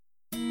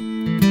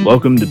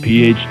Welcome to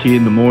PHT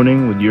in the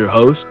Morning with your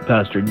host,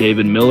 Pastor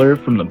David Miller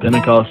from the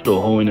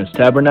Pentecostal Holiness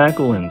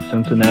Tabernacle in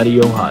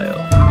Cincinnati, Ohio.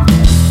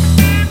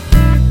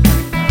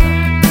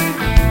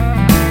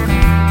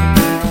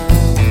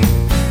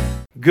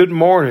 Good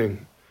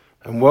morning,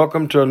 and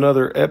welcome to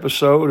another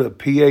episode of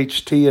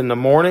PHT in the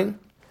Morning.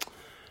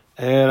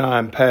 And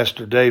I'm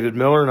Pastor David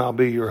Miller, and I'll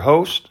be your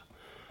host.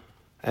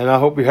 And I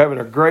hope you're having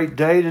a great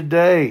day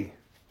today.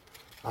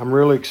 I'm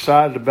really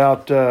excited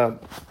about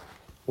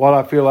what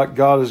I feel like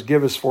God has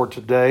given us for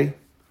today.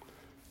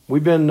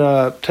 We've been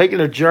taking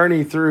a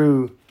journey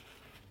through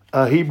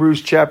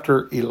Hebrews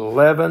chapter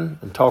 11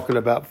 and talking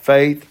about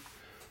faith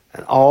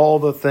and all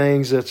the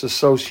things that's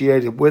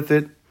associated with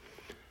it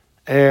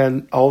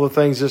and all the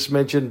things that's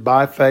mentioned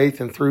by faith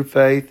and through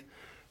faith.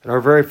 In our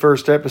very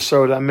first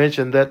episode, I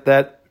mentioned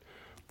that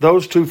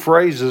those two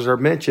phrases are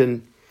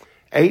mentioned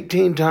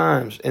 18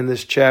 times in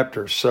this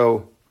chapter.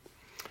 So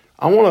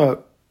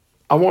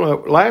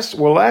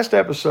last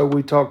episode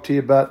we talked to you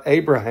about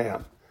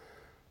Abraham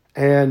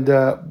and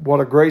what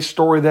a great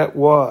story that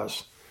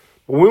was.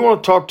 Well, we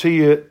want to talk to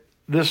you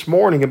this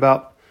morning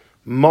about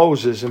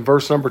Moses in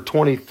verse number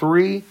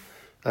 23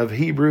 of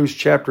Hebrews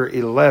chapter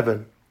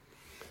 11.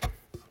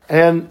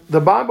 And the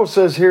Bible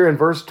says here in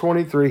verse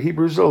 23,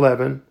 Hebrews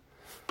 11,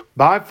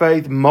 by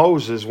faith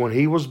Moses, when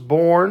he was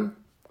born,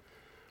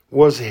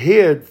 was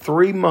hid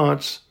 3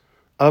 months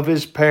of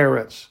his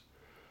parents,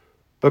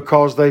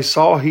 because they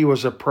saw he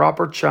was a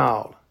proper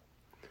child,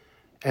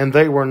 and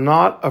they were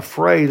not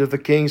afraid of the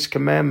king's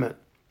commandment.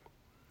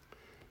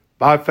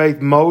 By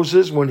faith,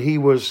 Moses, when he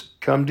was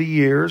come to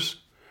years,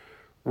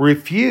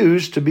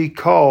 refused to be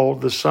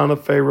called the son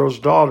of Pharaoh's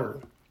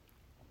daughter,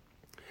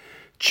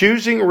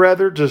 choosing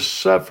rather to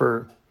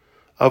suffer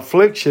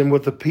affliction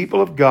with the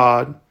people of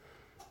God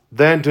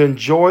than to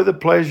enjoy the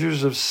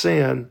pleasures of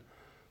sin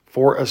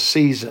for a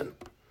season,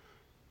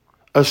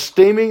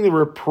 esteeming the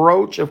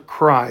reproach of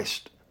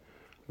Christ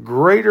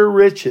greater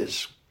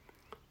riches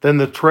than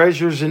the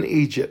treasures in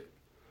Egypt,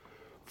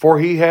 for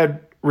he had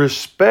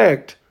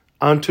respect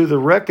unto the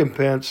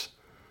recompense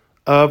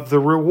of the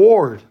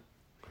reward.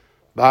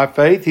 By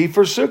faith he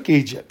forsook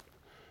Egypt,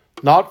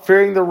 not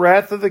fearing the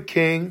wrath of the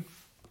king,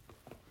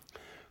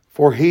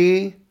 for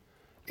he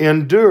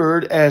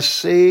endured as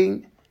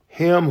seeing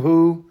him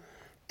who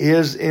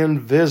is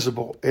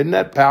invisible. Isn't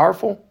that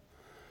powerful?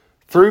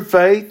 Through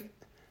faith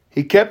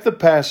he kept the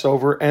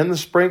Passover and the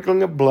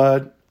sprinkling of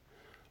blood,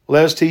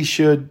 lest he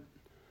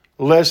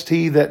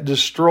that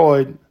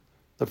destroyed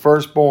the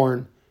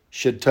firstborn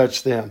should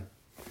touch them.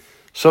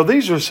 So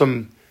these are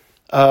some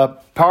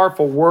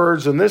powerful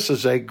words, and this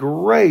is a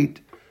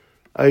great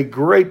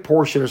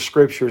portion of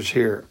scriptures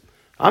here.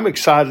 I'm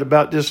excited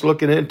about just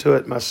looking into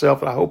it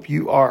myself, and I hope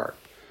you are.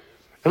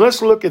 And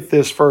let's look at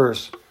this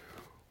first.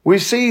 We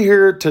see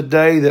here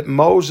today that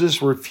Moses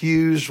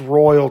refused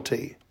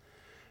royalty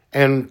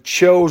and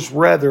chose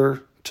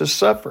rather to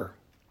suffer.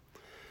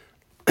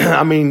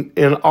 I mean,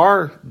 in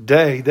our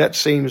day, that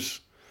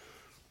seems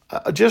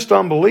just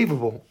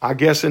unbelievable. I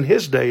guess in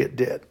his day it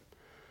did.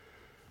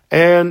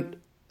 And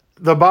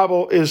the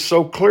Bible is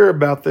so clear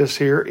about this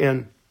here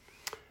in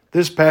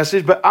this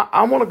passage. But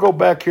I want to go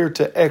back here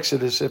to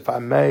Exodus, if I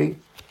may.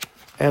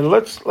 And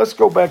let's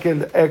go back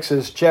into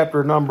Exodus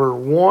chapter number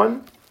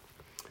 1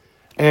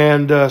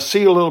 and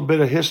see a little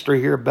bit of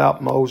history here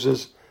about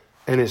Moses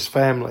and his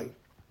family.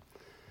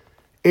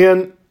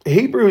 In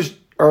Exodus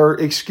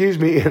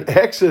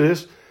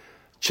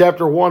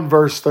chapter 1,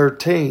 verse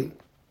 13,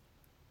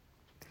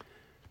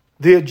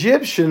 the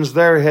Egyptians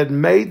there had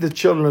made the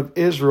children of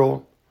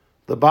Israel,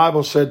 the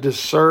Bible said, to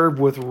serve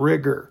with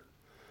rigor.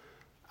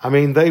 I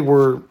mean, they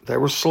were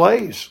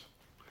slaves,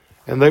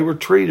 and they were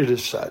treated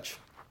as such.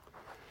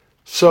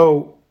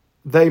 So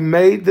they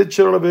made the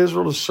children of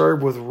Israel to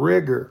serve with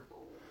rigor.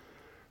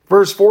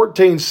 Verse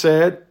 14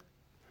 said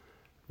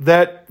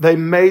that they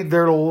made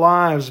their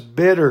lives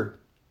bitter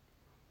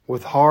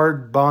with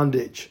hard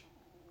bondage.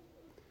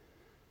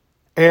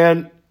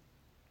 And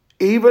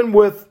even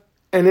with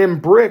and in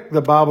brick,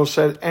 the Bible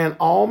said, and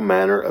all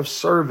manner of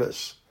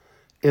service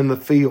in the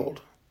field.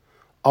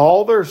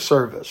 All their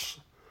service,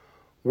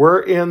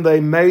 wherein they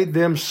made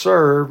them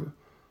serve,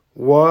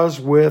 was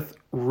with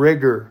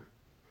rigor.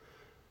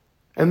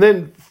 And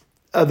then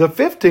the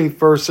 15th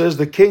verse says,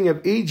 the king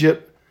of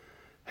Egypt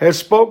had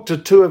spoke to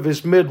 2 of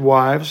his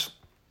midwives,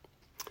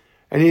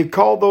 and he had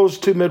called those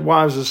 2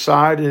 midwives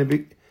aside,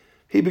 and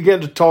he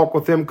began to talk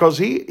with them because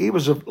he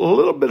was a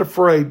little bit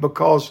afraid,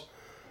 because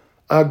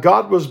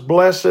God was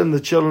blessing the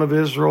children of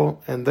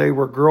Israel and they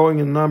were growing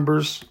in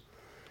numbers,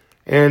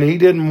 and he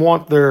didn't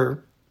want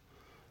their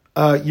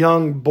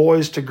young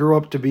boys to grow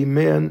up to be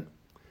men.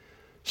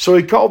 So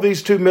he called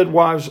these 2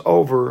 midwives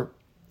over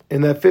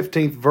in that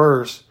 15th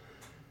verse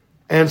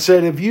and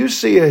said, if you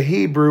see a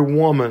Hebrew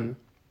woman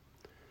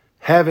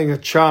having a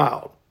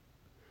child,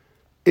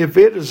 if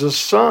it is a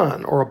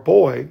son or a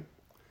boy,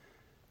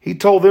 he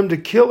told them to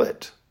kill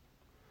it.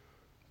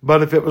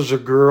 But if it was a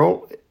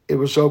girl, it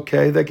was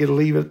okay. They could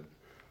leave it,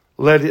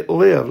 let it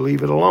live,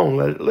 leave it alone,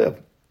 let it live.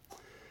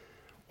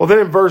 Well, then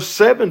in verse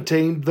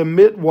 17, the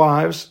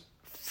midwives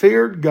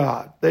feared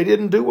God. They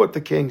didn't do what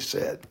the king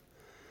said.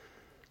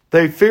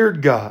 They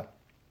feared God.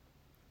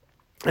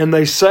 And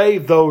they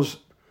saved those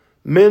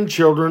men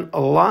children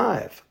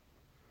alive.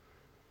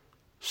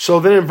 So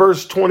then in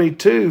verse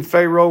 22,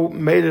 Pharaoh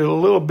made it a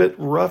little bit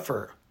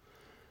rougher.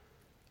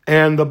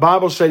 And the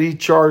Bible said he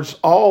charged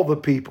all the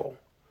people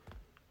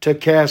to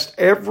cast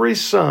every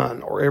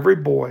son or every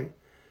boy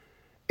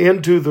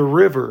into the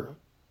river.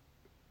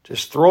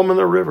 Just throw them in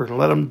the river and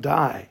let them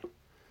die.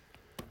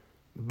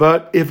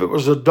 But if it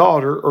was a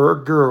daughter or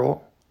a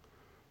girl,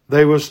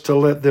 they was to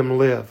let them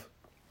live.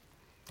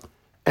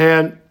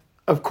 And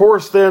of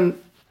course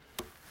then,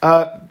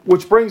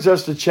 which brings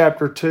us to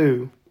chapter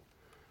 2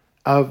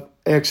 of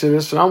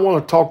Exodus. And I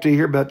want to talk to you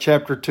here about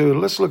chapter 2.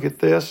 And let's look at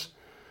this.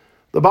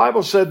 The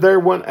Bible said, there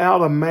went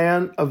out a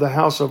man of the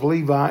house of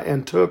Levi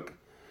and took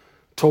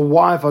to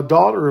wife a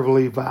daughter of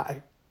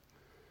Levi.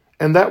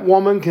 And that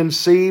woman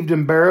conceived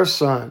and bare a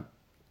son.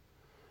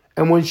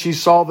 And when she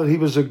saw that he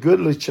was a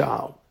goodly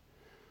child,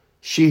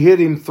 she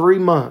hid him 3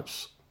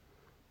 months.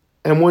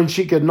 And when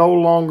she could no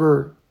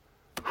longer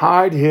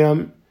hide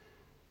him,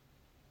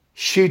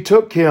 she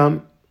took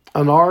him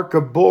an ark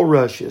of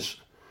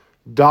bulrushes,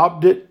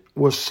 daubed it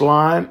with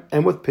slime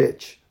and with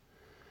pitch,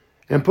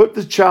 and put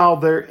the child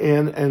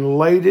therein and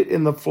laid it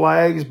in the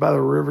flags by the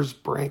river's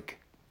brink.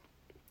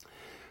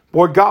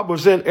 Boy, God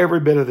was in every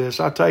bit of this.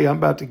 I tell you, I'm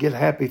about to get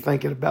happy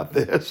thinking about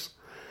this.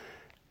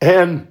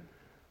 And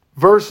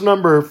verse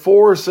number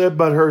 4 said,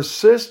 but her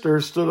sister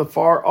stood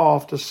afar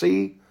off to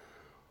see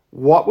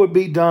what would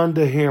be done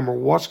to him, or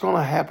what's going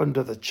to happen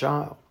to the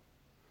child.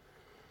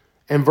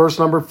 And verse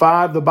number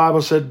 5, the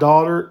Bible said,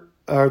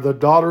 the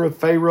daughter of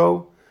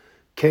Pharaoh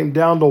came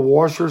down to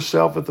wash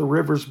herself at the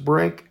river's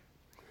brink,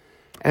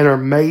 and her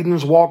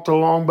maidens walked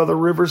along by the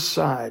river's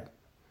side.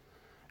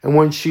 And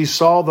when she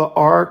saw the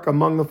ark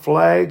among the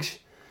flags,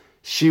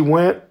 she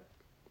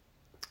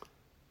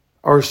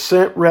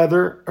sent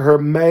her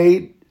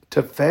maid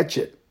to fetch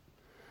it.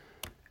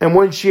 And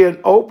when she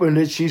had opened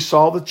it, she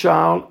saw the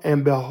child,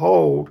 and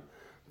behold,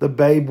 the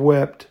babe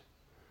wept.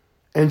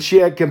 And she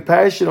had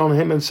compassion on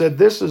him and said,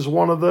 this is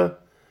one of the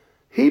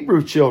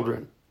Hebrew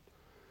children.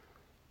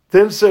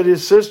 Then said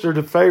his sister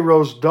to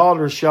Pharaoh's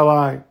daughter, shall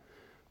I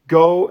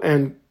go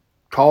and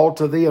call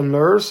to thee a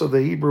nurse of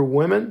the Hebrew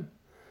women,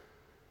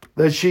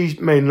 that she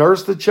may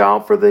nurse the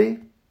child for thee?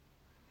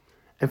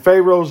 And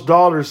Pharaoh's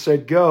daughter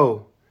said,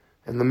 go.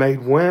 And the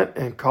maid went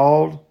and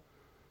called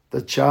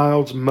the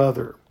child's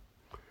mother.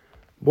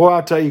 Boy,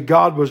 I tell you,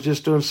 God was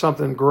just doing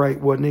something great,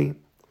 wasn't he?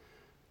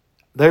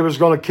 They was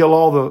going to kill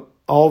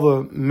all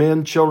the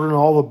men, children,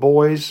 all the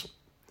boys.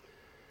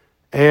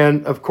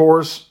 And of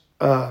course,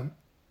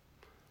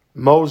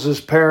 Moses'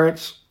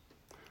 parents,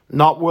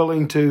 not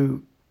willing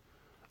to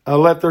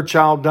let their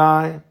child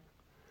die,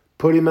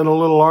 put him in a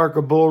little ark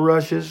of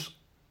bulrushes.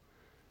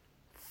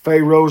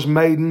 Pharaoh's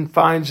maiden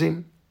finds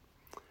him.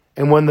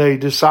 And when they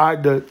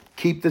decide to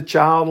keep the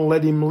child and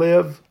let him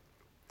live,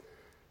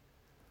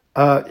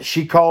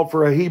 she called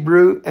for a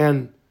Hebrew.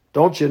 And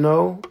don't you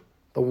know,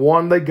 the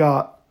one they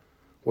got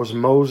was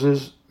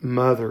Moses'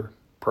 mother.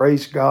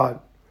 Praise God.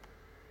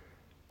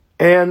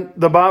 And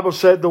the Bible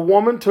said the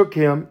woman took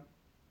him,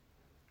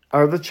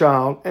 or the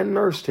child, and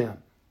nursed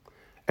him.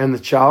 And the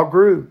child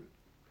grew.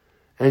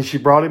 And she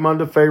brought him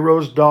unto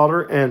Pharaoh's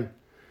daughter, and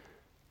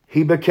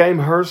he became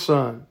her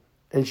son.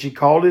 And she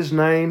called his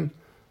name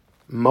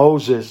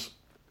Moses.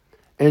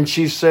 And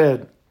she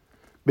said,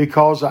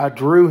 because I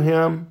drew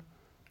him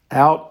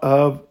out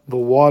of the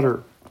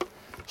water.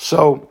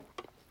 So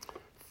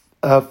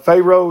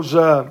Pharaoh's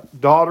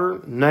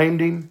daughter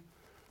named him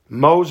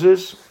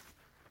Moses.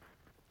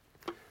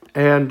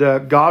 And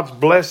God's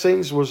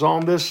blessings was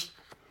on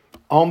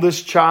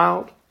this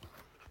child.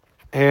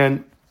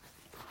 And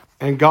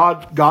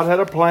God had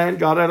a plan.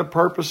 God had a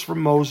purpose for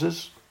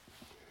Moses.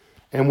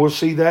 And we'll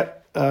see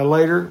that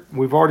later.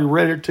 We've already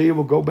read it to you.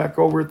 We'll go back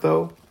over it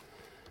though.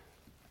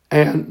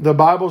 And the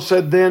Bible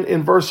said then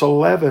in verse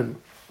 11,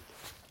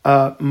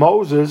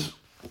 Moses,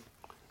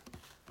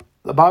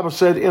 the Bible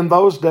said in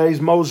those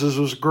days Moses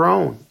was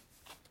grown.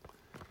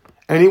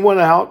 And he went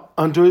out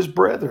unto his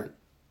brethren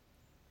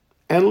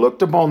and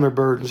looked upon their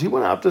burdens. He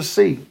went out to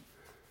see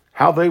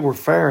how they were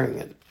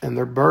faring and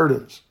their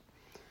burdens.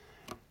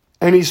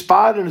 And he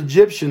spied an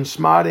Egyptian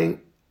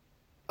smiting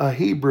a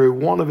Hebrew,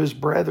 one of his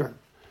brethren.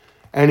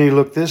 And he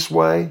looked this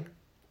way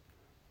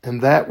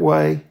and that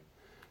way.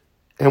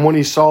 And when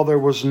he saw there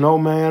was no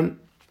man,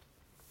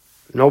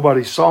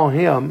 nobody saw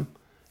him,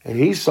 and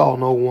he saw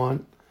no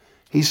one,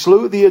 he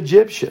slew the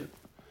Egyptian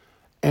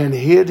and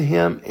hid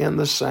him in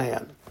the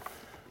sand.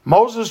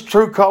 Moses'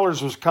 true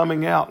colors was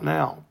coming out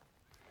now.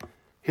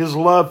 His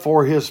love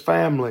for his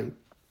family.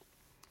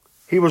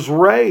 He was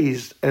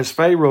raised as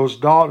Pharaoh's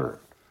daughter,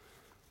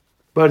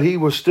 but he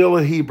was still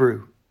a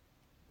Hebrew.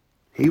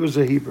 He was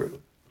a Hebrew.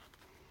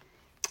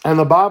 And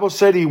the Bible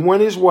said he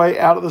went his way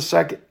out the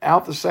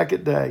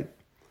second day.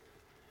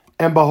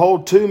 And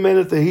behold, 2 men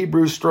of the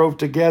Hebrews strove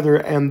together,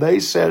 and they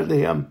said to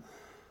him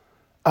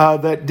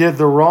that did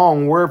the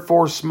wrong,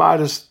 wherefore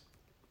smitest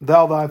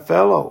thou thy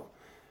fellow?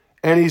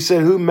 And he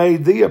said, who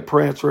made thee a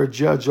prince or a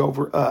judge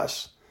over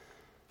us?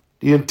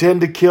 Do you intend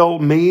to kill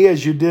me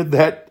as you did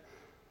that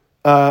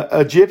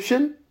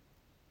Egyptian?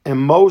 And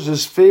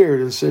Moses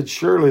feared and said,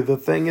 surely the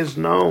thing is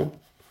known.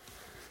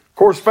 Of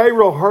course,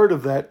 Pharaoh heard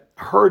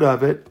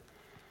of it,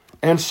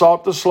 and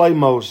sought to slay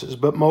Moses.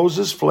 But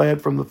Moses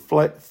fled from the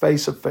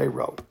face of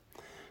Pharaoh,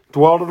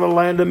 dwelt in the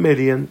land of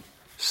Midian,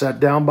 sat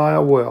down by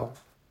a well.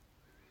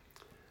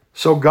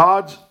 So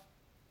God's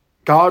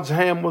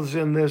hand was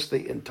in this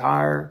the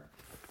entire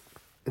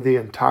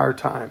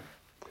time.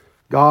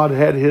 God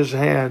had his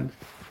hand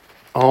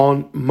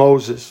on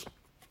Moses.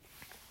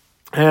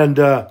 And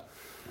the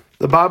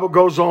Bible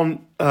goes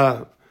on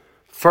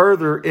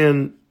further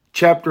in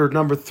chapter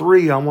number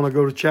 3. I want to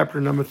go to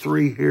chapter number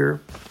 3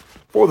 here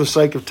for the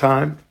sake of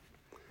time.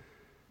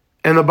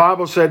 And the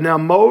Bible said, now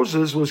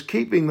Moses was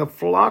keeping the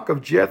flock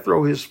of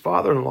Jethro, his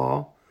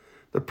father-in-law,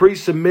 the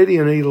priest of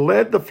Midian. He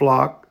led the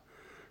flock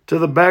to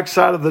the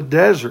backside of the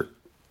desert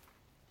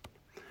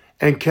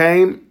and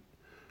came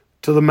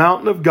to the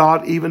mountain of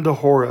God, even to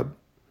Horeb.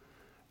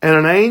 And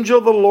an angel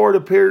of the Lord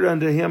appeared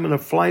unto him in a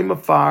flame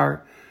of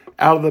fire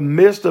out of the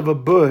midst of a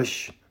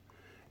bush.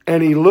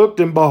 And he looked,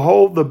 and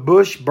behold, the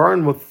bush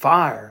burned with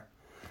fire,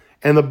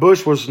 and the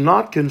bush was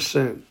not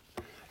consumed.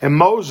 And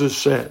Moses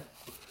said,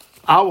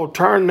 I will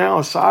turn now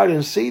aside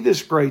and see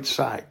this great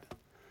sight,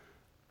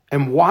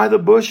 and why the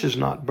bush is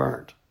not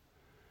burnt.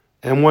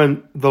 And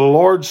when the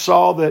Lord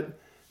saw that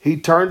he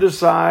turned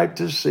aside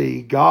to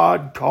see,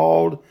 God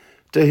called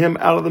to him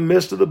out of the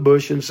midst of the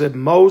bush and said,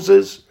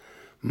 Moses,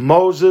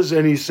 Moses.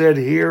 And he said,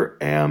 here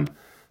am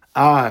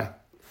I.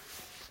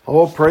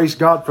 Oh, praise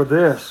God for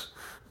this.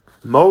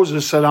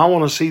 Moses said, I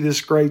want to see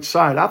this great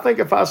sight. I think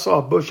if I saw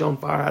a bush on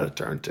fire, I'd have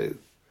turned too.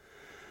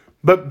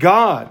 But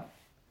God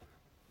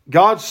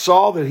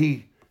saw that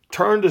he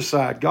turned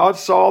aside. God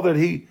saw that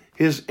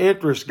his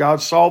interest.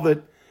 God saw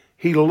that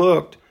he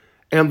looked,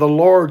 and the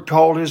Lord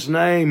called his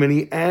name, and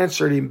he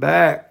answered him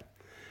back.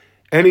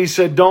 And he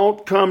said,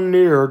 don't come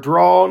near,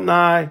 draw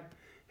nigh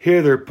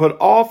hither. Put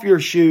off your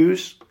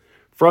shoes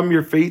from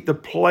your feet. The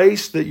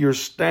place that you're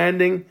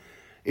standing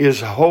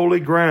is holy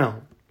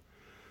ground.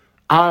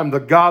 I am the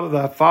God of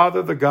thy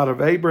father, the God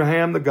of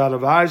Abraham, the God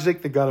of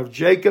Isaac, the God of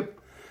Jacob.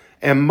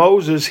 And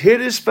Moses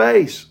hid his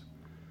face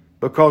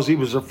because he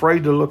was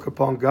afraid to look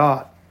upon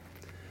God.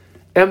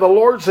 And the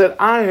Lord said,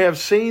 I have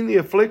seen the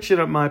affliction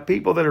of my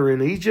people that are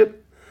in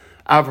Egypt.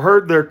 I've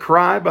heard their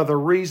cry by the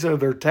reason of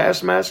their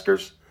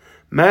taskmasters,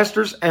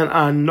 and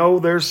I know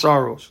their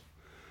sorrows.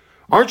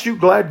 Aren't you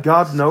glad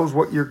God knows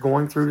what you're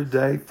going through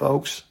today,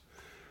 folks?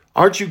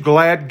 Aren't you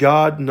glad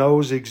God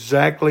knows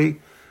exactly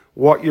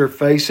what you're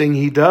facing?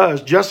 He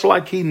does. Just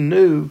like he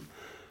knew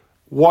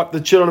what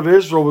the children of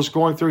Israel was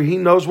going through, he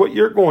knows what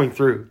you're going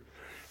through.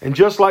 And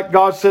just like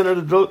God sent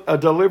a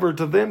deliverer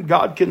to them,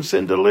 God can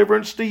send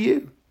deliverance to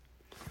you.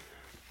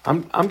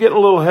 I'm getting a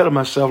little ahead of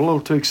myself, a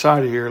little too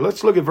excited here.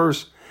 Let's look at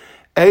verse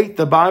 8.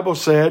 The Bible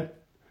said,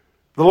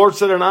 the Lord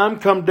said, and I'm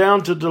come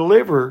down to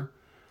deliver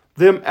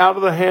them out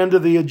of the hand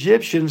of the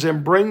Egyptians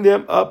and bring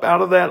them up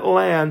out of that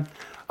land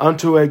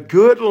unto a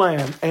good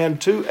land and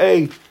to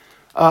a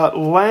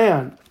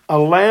land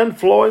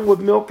flowing with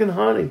milk and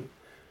honey,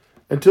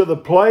 and to the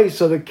place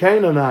of the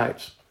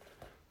Canaanites.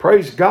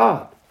 Praise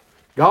God.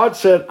 God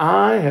said,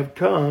 I have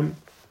come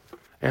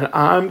and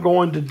I'm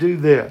going to do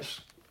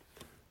this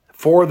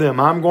for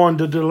them. I'm going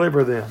to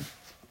deliver them.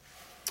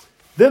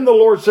 Then the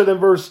Lord said in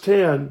verse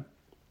 10,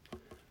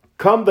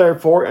 come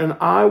therefore, and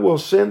I will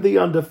send thee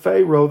unto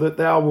Pharaoh, that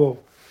thou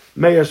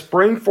mayest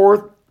bring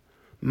forth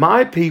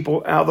my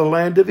people out of the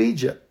land of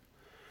Egypt.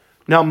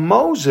 Now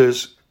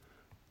Moses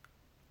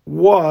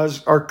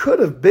was, or could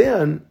have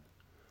been,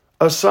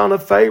 a son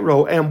of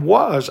Pharaoh, and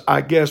was,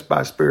 I guess,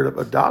 by spirit of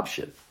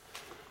adoption.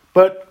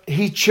 But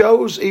he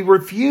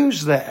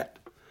refused that.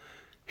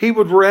 He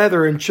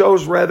would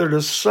chose rather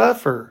to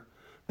suffer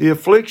the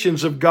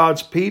afflictions of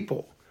God's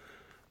people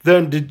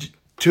than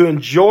to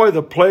enjoy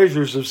the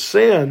pleasures of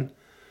sin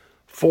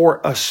for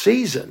a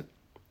season.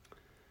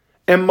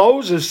 And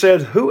Moses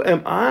said, who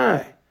am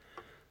I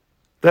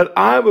that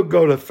I would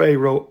go to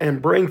Pharaoh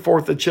and bring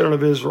forth the children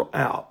of Israel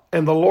out?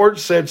 And the Lord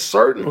said,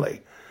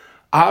 certainly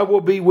I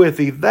will be with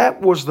thee.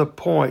 That was the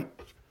point,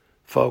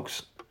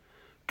 folks.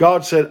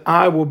 God said,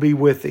 I will be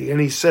with thee. And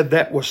he said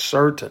that was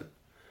certain.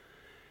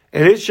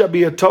 And it shall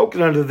be a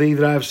token unto thee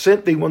that I have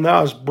sent thee when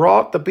thou hast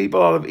brought the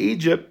people out of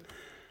Egypt,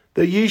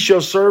 that ye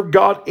shall serve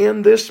God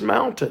in this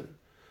mountain.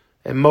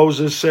 And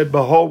Moses said,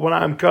 behold, when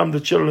I am come, the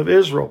children of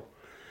Israel,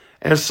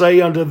 and say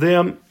unto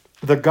them,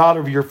 the God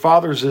of your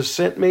fathers has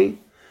sent me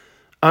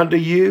unto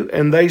you,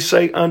 and they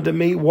say unto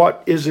me,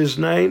 what is his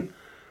name?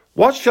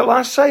 What shall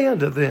I say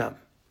unto them?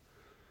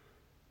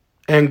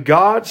 And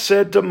God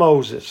said to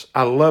Moses,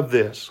 I love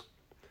this,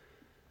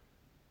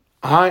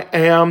 I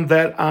am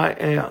that I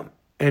am.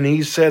 And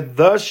he said,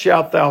 thus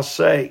shalt thou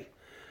say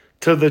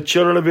to the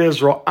children of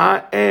Israel,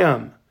 I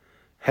am,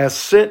 has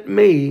sent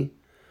me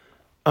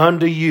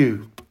unto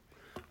you.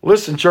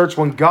 Listen, church,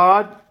 when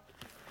God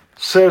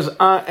says,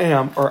 I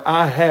am, or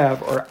I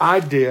have, or I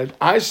did,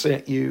 I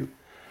sent you,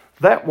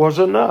 that was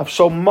enough.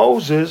 So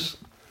Moses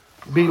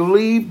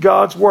believed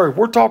God's word.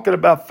 We're talking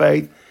about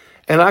faith,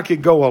 and I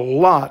could go a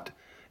lot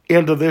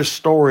into this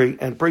story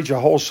and preach a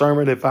whole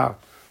sermon if I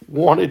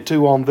wanted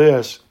to on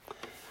this.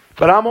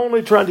 But I'm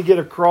only trying to get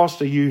across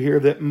to you here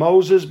that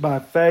Moses, by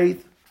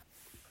faith,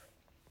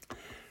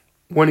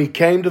 when he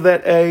came to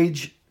that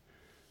age,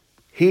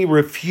 he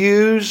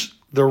refused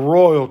the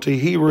royalty.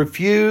 He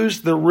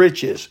refused the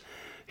riches.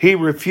 He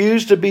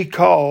refused to be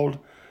called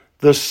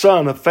the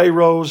son of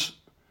Pharaoh's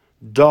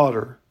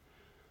daughter,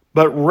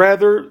 but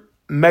rather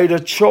made a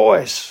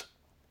choice.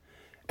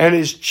 And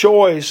his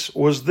choice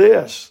was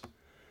this: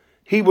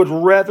 he would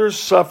rather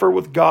suffer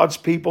with God's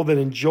people than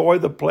enjoy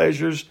the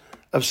pleasures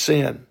of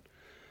sin.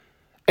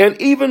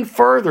 And even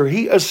further,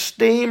 he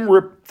esteemed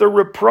the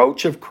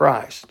reproach of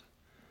Christ.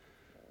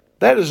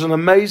 That is an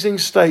amazing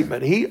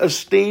statement. He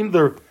esteemed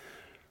the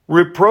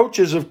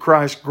reproaches of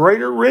Christ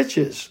greater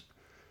riches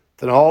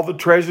than all the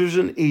treasures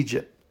in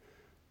Egypt.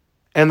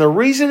 And the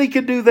reason he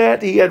could do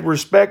that, he had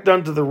respect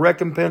unto the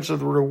recompense of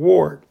the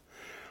reward.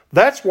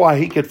 That's why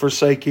he could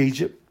forsake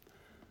Egypt.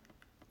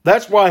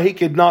 That's why he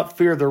could not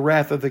fear the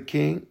wrath of the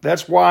king.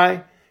 That's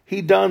why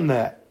he done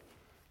that.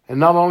 And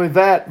not only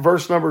that,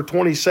 verse number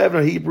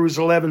 27 of Hebrews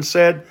 11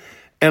 said,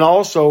 and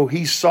also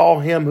he saw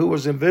him who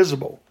was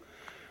invisible.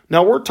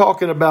 Now we're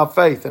talking about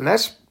faith, and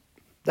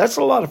that's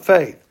a lot of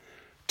faith.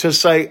 To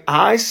say,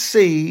 I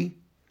see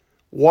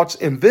what's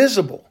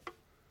invisible.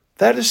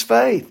 That is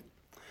faith.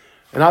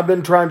 And I've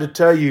been trying to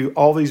tell you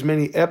all these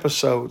many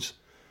episodes,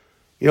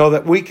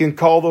 that we can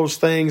call those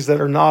things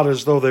that are not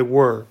as though they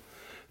were.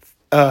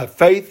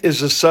 Faith is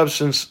the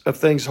substance of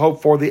things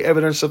hoped for, the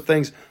evidence of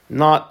things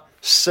not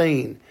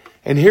seen.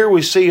 And here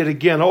we see it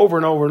again over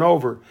and over and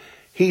over.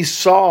 He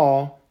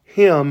saw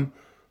him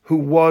who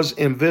was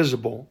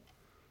invisible.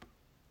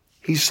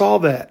 He saw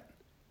that.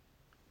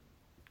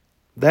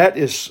 That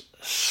is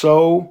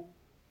so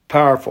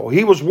powerful.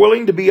 He was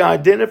willing to be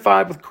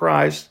identified with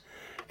Christ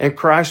and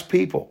Christ's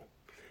people.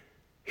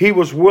 He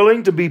was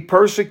willing to be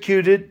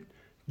persecuted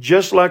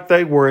just like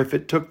they were if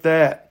it took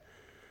that,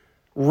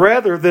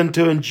 rather than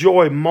to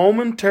enjoy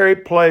momentary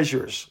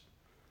pleasures.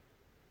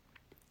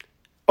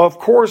 Of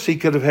course he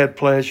could have had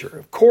pleasure.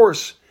 Of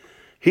course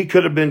he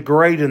could have been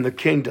great in the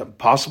kingdom,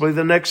 possibly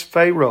the next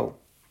Pharaoh.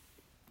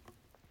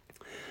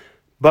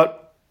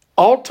 But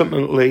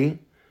ultimately,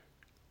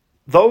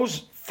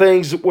 those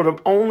things that would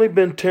have only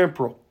been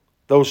temporal,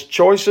 those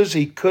choices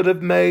he could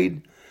have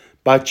made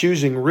by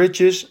choosing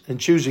riches and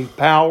choosing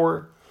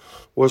power,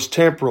 was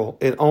temporal.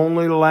 It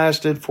only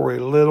lasted for a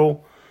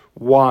little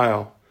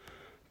while.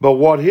 But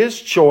what his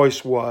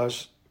choice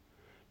was,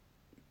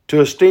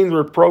 to esteem the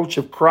reproach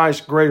of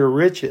Christ's greater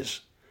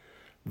riches,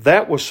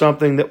 that was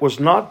something that was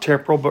not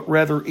temporal, but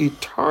rather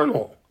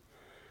eternal.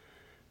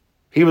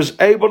 He was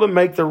able to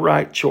make the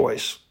right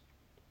choice.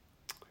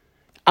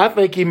 I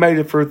think he made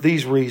it for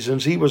these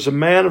reasons. He was a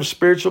man of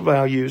spiritual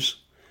values,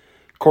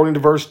 according to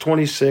verse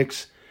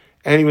 26,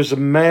 and he was a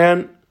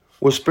man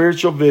with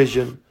spiritual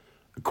vision,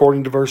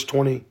 according to verse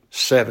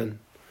 27.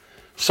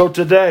 So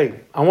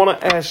today, I want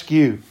to ask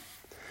you,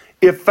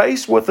 if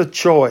faced with a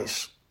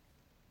choice,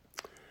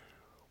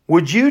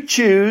 would you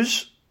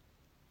choose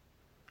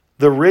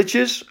the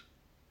riches?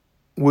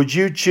 Would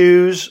you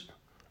choose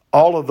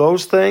all of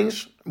those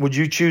things? Would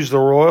you choose the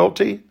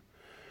royalty?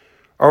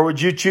 Or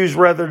would you choose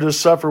rather to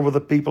suffer with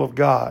the people of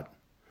God?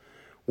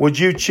 Would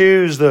you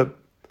choose to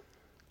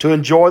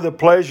enjoy the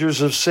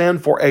pleasures of sin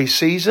for a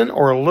season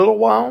or a little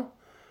while?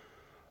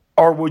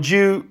 Or would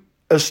you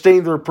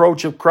esteem the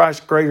reproach of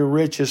Christ's greater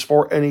riches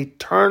for an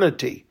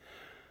eternity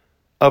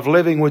of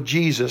living with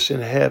Jesus in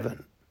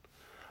heaven?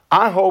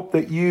 I hope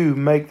that you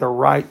make the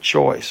right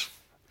choice.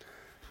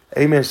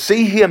 Amen.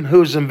 See him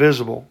who's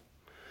invisible.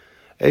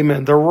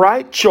 Amen. The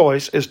right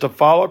choice is to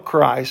follow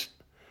Christ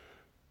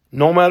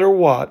no matter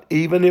what,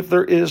 even if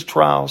there is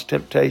trials,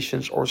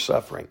 temptations, or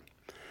suffering.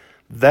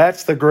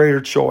 That's the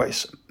greater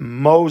choice.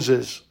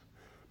 Moses,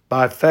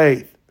 by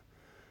faith,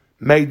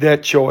 made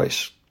that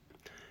choice.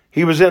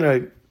 He was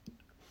in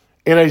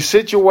a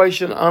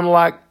situation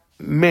unlike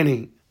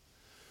many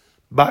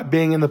by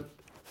being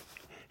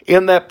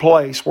in that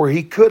place where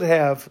he could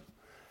have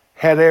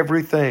had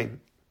everything,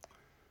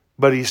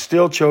 but he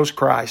still chose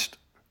Christ.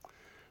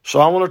 So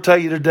I want to tell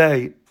you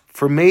today,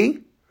 for me,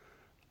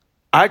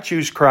 I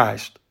choose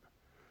Christ.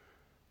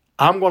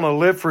 I'm going to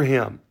live for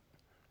him,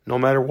 no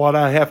matter what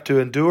I have to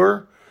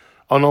endure,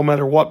 or no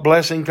matter what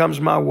blessing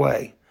comes my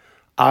way.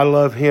 I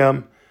love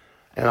him,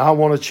 and I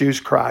want to choose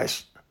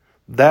Christ.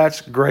 That's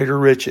greater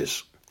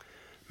riches.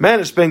 Man,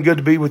 it's been good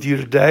to be with you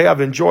today.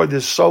 I've enjoyed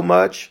this so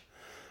much.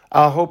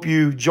 I hope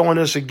you join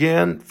us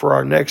again for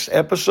our next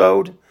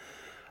episode.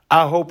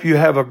 I hope you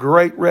have a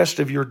great rest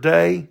of your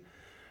day.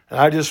 And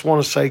I just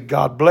want to say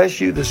God bless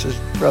you. This is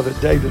Brother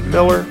David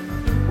Miller.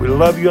 We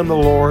love you in the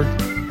Lord.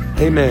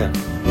 Amen.